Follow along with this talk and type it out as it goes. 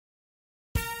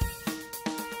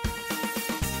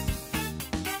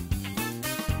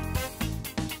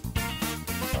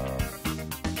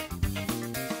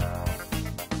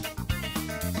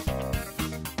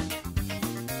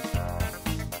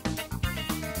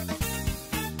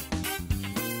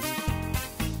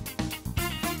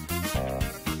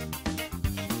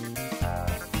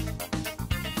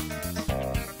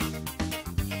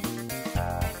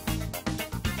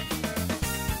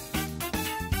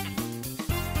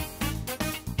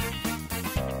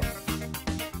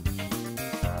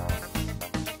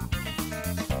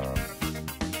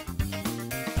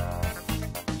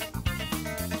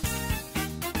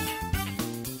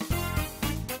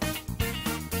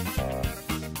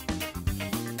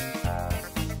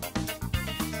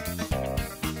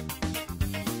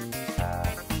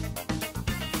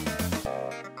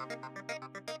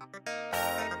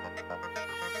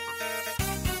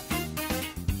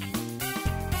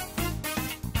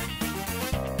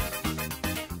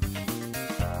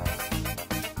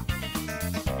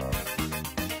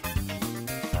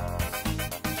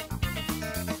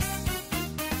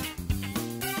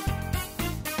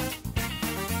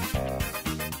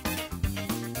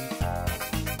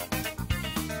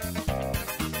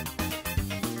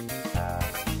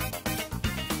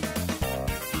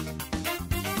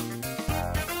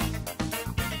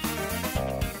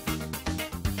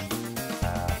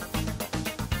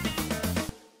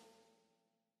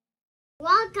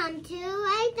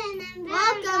Welcome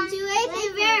to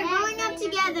Wayfair, growing up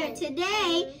together.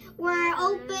 Today, we're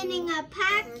opening a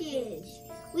package.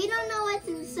 We don't know what's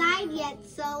inside yet,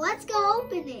 so let's go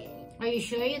open it. Are you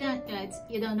sure you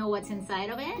don't know what's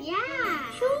inside of it? Yeah.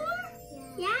 Sure?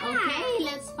 Yeah. Okay,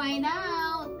 let's find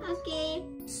out. Okay.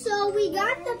 So we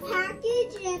got the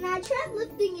package, and I tried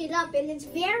lifting it up, and it's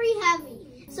very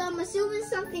heavy. So I'm assuming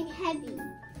something heavy.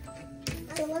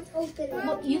 So let's open it.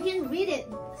 Oh, you can read it,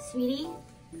 sweetie,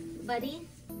 buddy.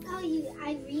 Oh,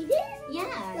 I read it?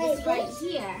 Yeah, Wait, it's right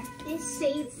here. It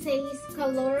says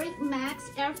Kalorik Max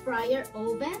Air Fryer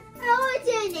Oven. Oh, it's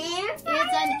an air fryer?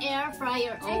 It's an air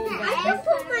fryer oven. I can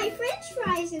put my French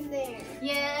fries in there.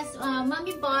 Yes,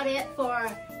 Mommy bought it for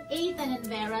Ethan and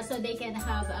Vera so they can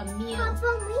have a meal. How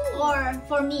about me? Or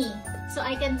for me, so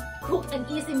I can cook an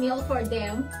easy meal for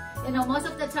them. You know, most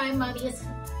of the time Mommy is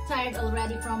tired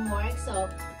already from work, so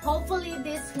hopefully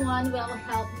this one will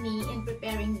help me in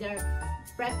preparing their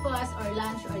breakfast or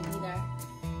lunch or dinner.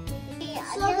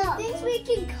 So the things we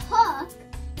can cook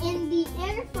in the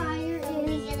air fryer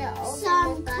is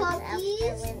some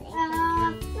cookies,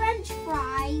 French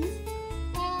fries,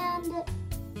 and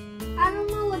I don't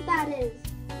know what that is.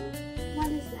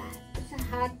 What is that? It's a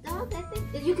hot dog, I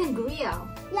think. You can grill.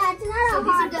 Yeah, it's not So a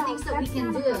these hot are the dog. things that we That's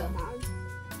can not do. a hot dog.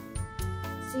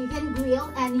 So you can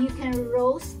grill and you can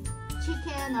roast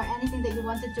chicken or anything that you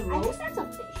wanted to I roast. guess that's a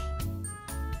fish.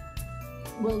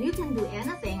 Well, you can do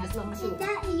anything as long as you...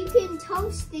 You can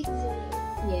toast things in it.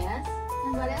 Yes.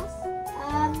 And what else?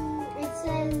 It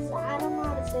says, I don't know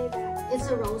how to say that. It's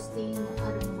a roasting. I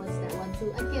don't know what's that one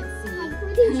too. I can't I'm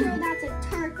see. pretty sure that's a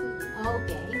turkey.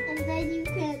 Okay. And then you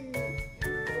can...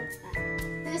 What's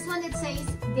that? This one, it says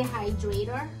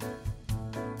dehydrator.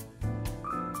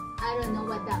 I don't know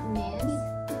what that means.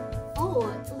 Oh,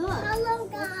 look. Hello,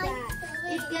 guys.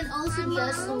 It can also be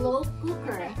a slow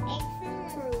cooker.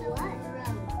 For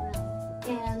what?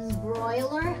 And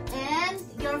broiler. And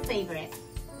your favorite.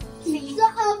 Pizza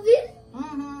oven?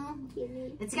 Mm-hmm.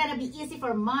 It's gonna be easy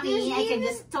for Mommy. There's I can even-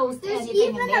 just toast There's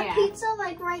anything even in there. a pizza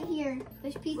like right here.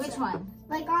 There's pizza. Which one?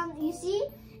 Like you see?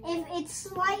 If it's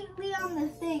slightly on the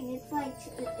thing, it's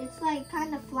like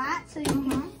kind of flat, so you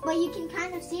can, but you can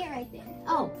kind of see it right there.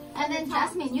 Oh, and then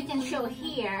Jasmine, you can show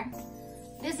here.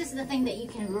 This is the thing that you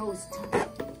can roast.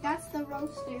 That's the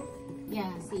roaster. Yeah,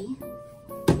 see?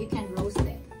 You can roast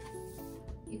it.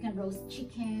 You can roast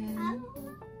chicken.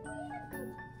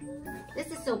 This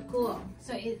is so cool.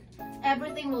 So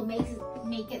everything will make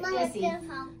it easy.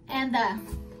 And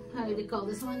how do they call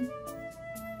this one?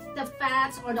 The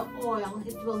fats or the oil,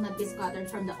 it will not be scattered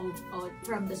from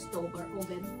the stove or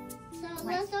oven. So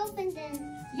let's open this.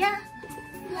 Yeah.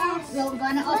 Yes. We're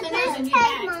gonna open it and be Okay,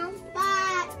 back. Mom.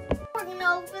 Bye. We're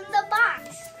gonna open the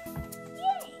box.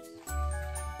 Yay.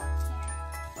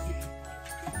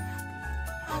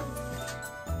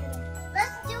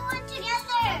 Let's do it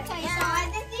together. Okay, so I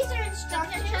think these are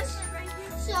instructions.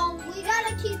 So we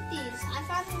gotta keep these. I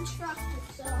found the instructions,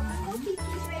 so we'll keep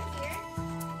these right here.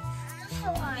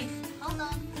 Hold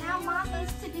on. Now Mom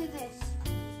needs to do this.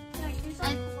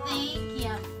 I think,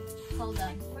 yeah. Hold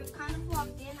on. We're kind of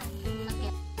locked in, I think.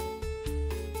 Okay.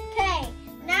 Okay,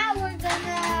 now we're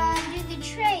gonna do the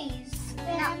trays.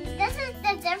 No, this is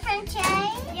the different tray.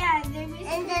 Yeah, they're using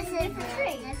And this is different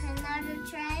trays. This is another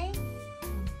tray.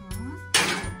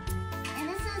 And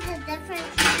this is a different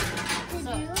to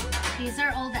So, do. these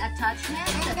are all the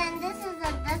attachments. And then this is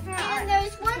a different And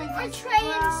there's one more tray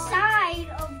inside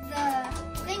of the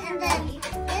thing. And then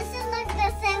this is like the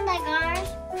same like ours.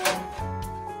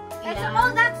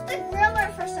 Oh, that's the griller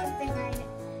for something.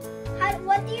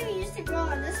 What do you use to grill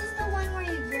on? This is the one where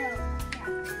you grill.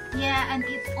 Yeah, and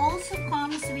it also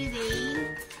comes with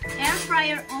a air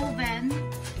fryer oven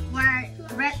where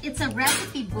it's a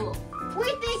recipe book.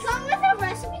 Wait, they come with a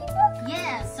recipe book?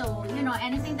 Yeah, so you know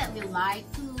anything that we like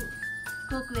to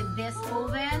cook with this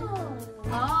oven.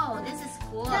 Oh, this is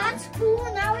cool. That's cool.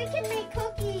 Now we can make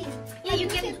cookies. Yeah, you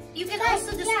can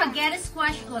also do spaghetti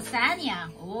squash lasagna.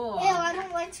 Oh, Ew, I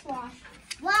don't like squash.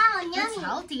 Wow, that's yummy.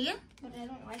 healthy. But I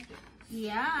don't like it.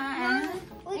 Yeah, and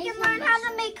We can learn how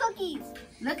to make cookies.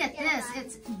 look at this.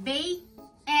 It's baked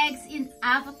eggs in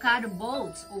avocado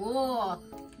bolts. Oh,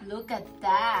 look at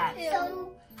that.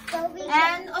 So we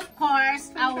And of course,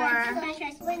 our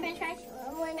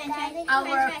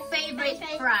favorite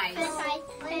fries.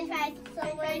 So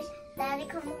when Daddy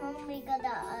come home, we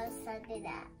gotta study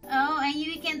that. Oh, and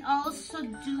you can also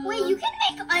do... Wait, you can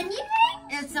make onion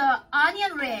rings? It's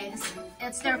onion rings.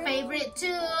 It's their favorite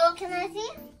too. Can I see?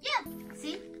 Yeah,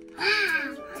 see?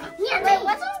 Wow. Wait,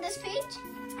 what's on this page?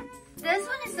 This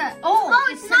one is a... Oh,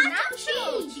 it's it's a nacho nacho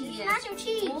cheese. It's nacho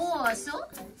cheese. Oh, so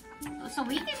so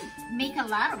we can make a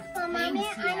lot of Well, things Mommy,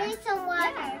 here. I need some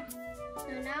water. Yeah.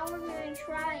 So now we're gonna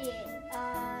try it.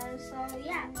 So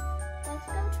yeah, let's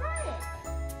go try it.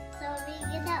 So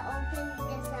we're gonna open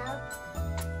this up.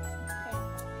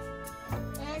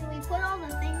 And we put all the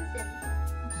things in.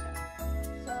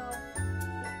 So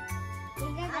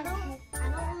I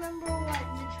don't remember what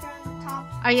the top.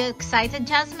 Are you excited,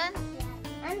 Jasmine?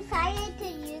 I'm excited to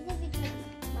use it because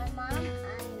my mom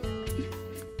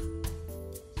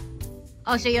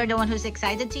Oh, so you're the one who's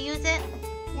excited to use it?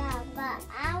 yeah, but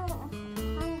I'm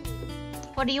hungry.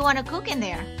 What do you want to cook in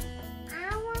there?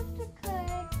 I want to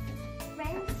cook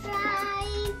French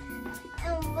fries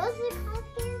and what's it called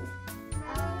again?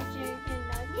 Chicken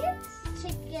nuggets.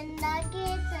 Chicken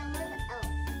nuggets and what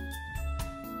else?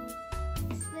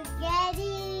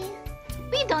 Spaghetti.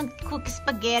 We don't cook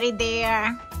spaghetti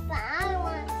there. But I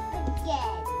want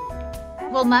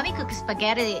spaghetti. Well, Mommy cooked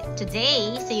spaghetti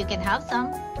today, so you can have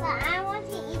some. But I want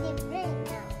to eat it right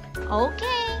now.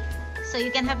 Okay. So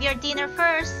you can have your dinner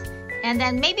first. And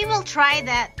then maybe we'll try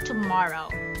that tomorrow.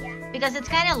 Yeah. Because it's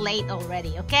kind of late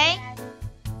already, okay?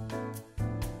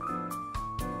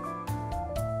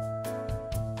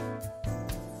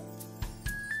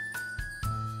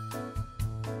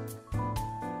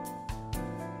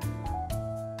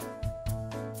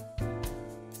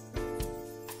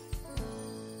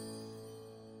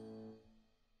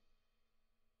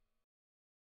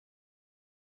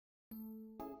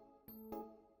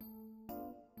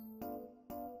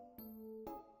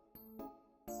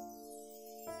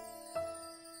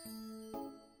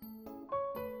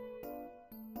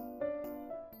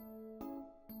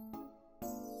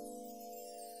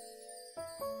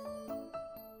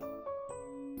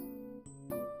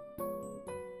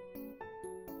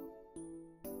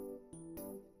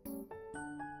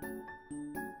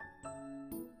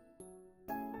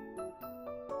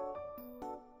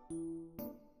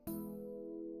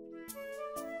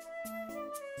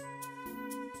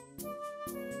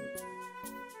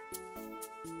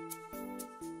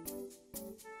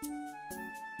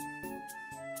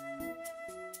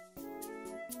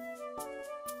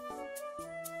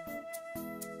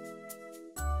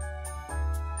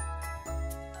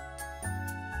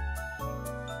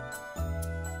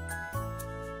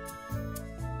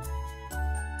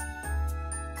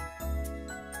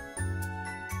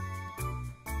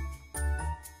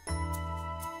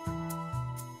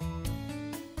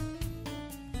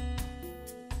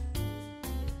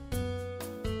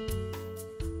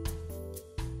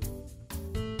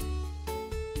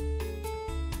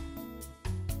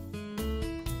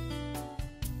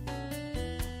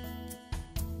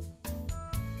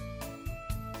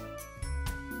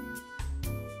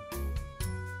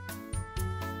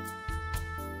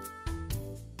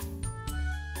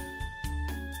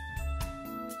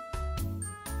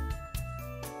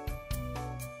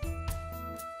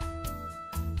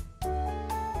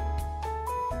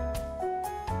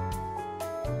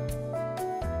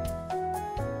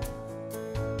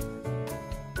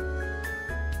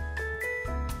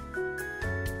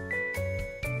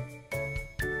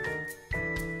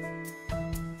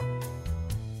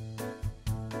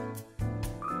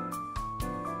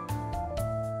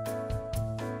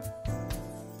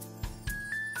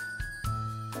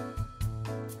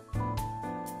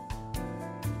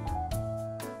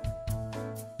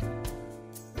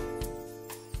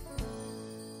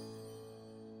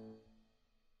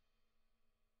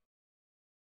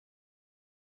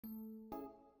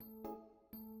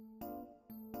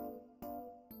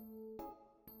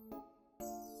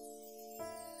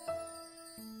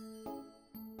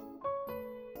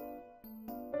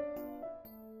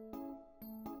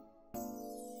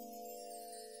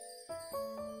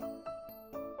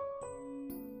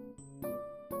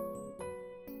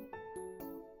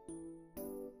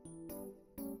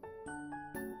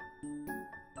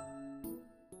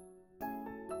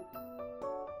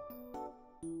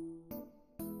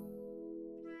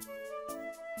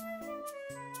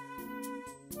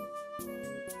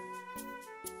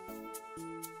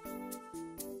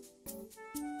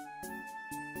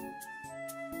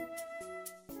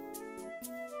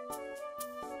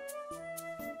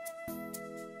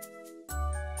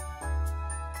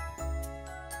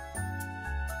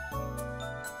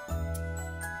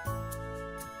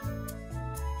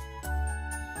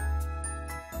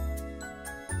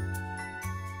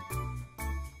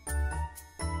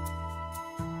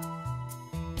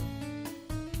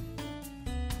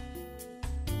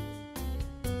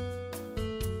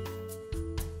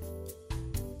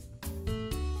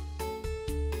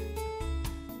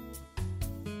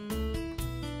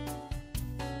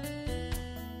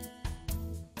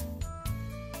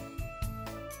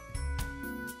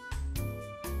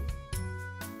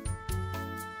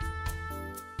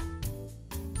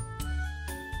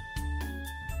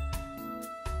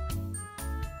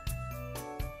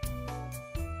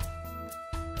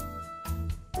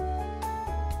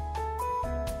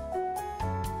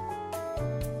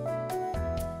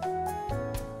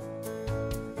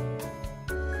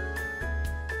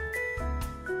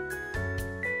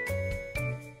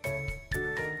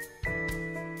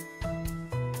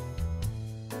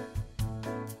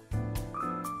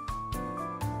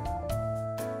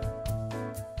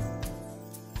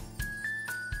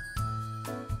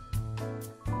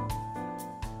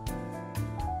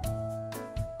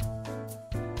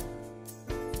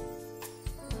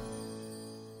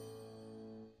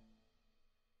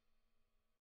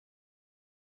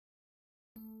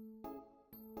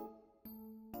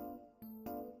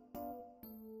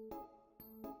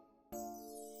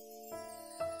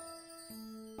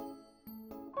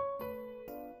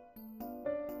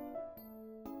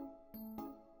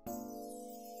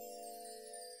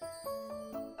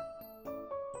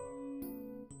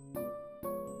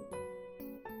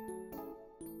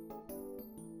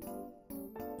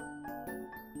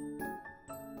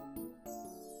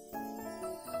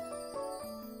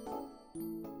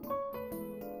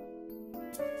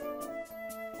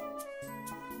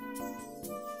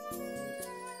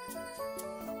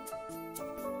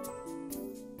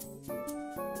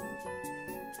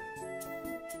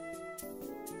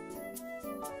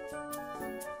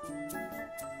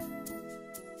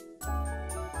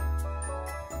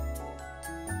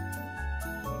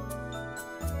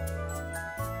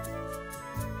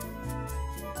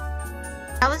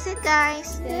 How was it,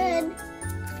 guys? Good.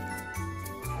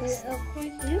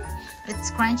 It's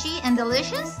crunchy and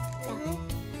delicious.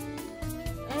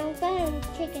 I'm going to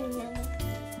chicken nugget.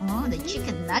 Oh, the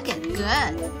chicken nugget.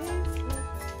 Good.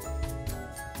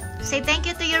 Say thank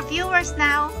you to your viewers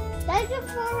now. Thank you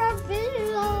for our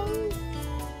video.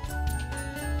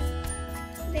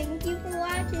 Thank you for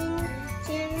watching.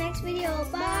 See you in the next video.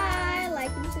 Bye. Like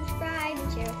and subscribe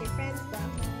and share with your friends. Bye.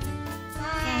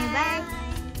 Okay, bye.